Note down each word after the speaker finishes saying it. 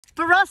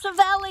Barossa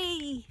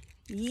Valley!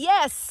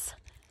 Yes!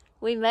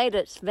 We made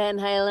it, Van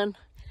Halen.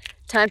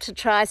 Time to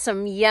try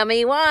some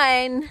yummy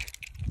wine.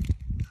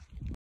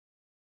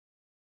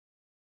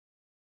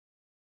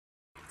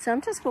 So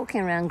I'm just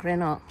walking around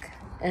Greenock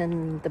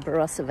in the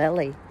Barossa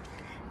Valley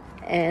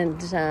and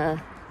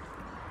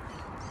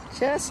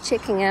just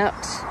checking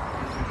out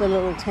the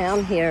little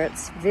town here.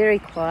 It's very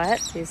quiet.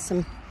 There's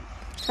some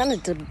kind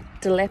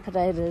of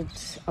dilapidated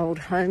old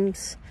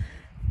homes,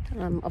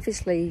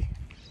 obviously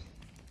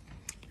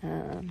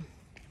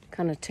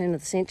kind of turn of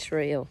the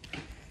century or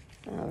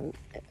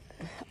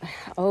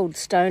old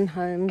stone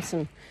homes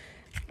and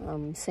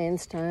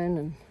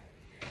sandstone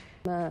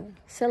and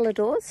cellar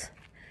doors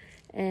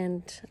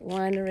and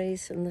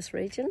wineries in this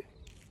region.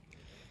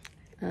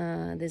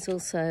 There's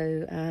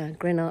also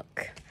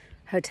Greenock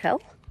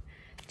Hotel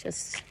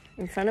just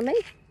in front of me,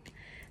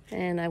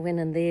 and I went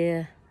in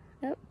there,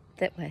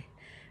 that way,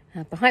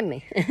 behind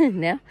me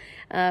now.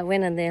 I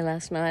went in there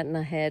last night and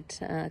I had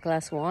a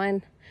glass of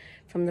wine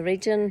from the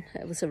region.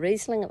 It was a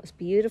Riesling. It was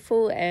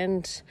beautiful,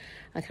 and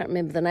I can't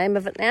remember the name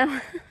of it now.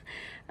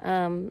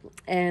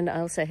 And I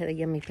also had a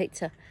yummy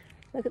pizza.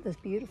 Look at this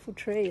beautiful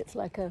tree. It's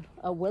like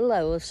a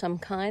willow of some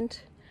kind.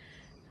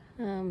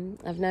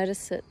 I've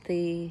noticed that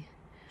the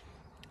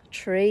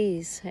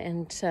trees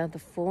and the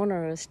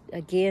fauna is,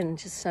 again,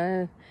 just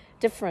so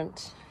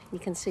different. You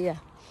can see a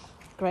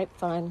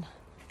grapevine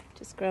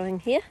just growing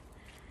here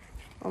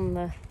on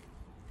the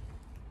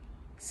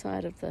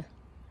side of the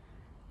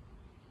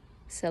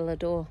cellar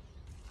door.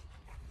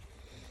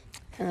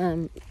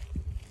 When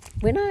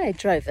I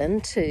drove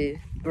into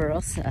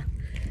Barossa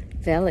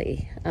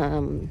Valley,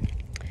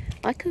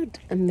 I could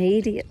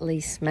immediately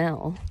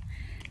smell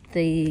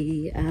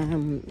the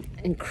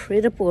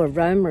incredible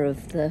aroma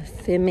of the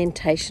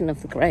fermentation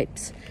of the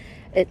grapes.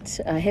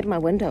 I had my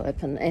window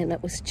open and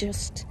it was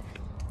just,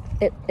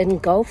 it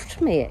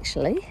engulfed me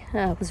actually.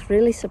 I was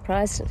really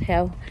surprised at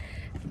how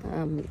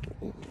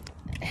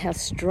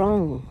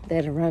strong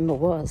that aroma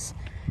was,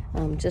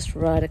 just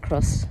right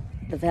across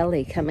the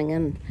valley coming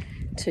in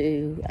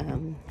to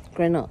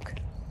Greenock.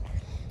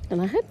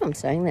 And I hope I'm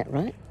saying that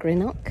right,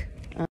 Greenock.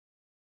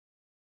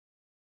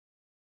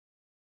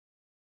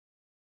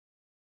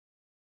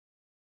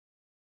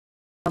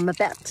 I'm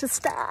about to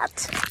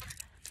start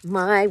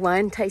my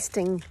wine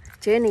tasting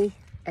journey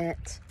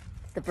at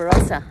the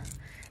Barossa,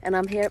 and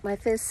I'm here at my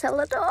first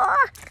cellar door.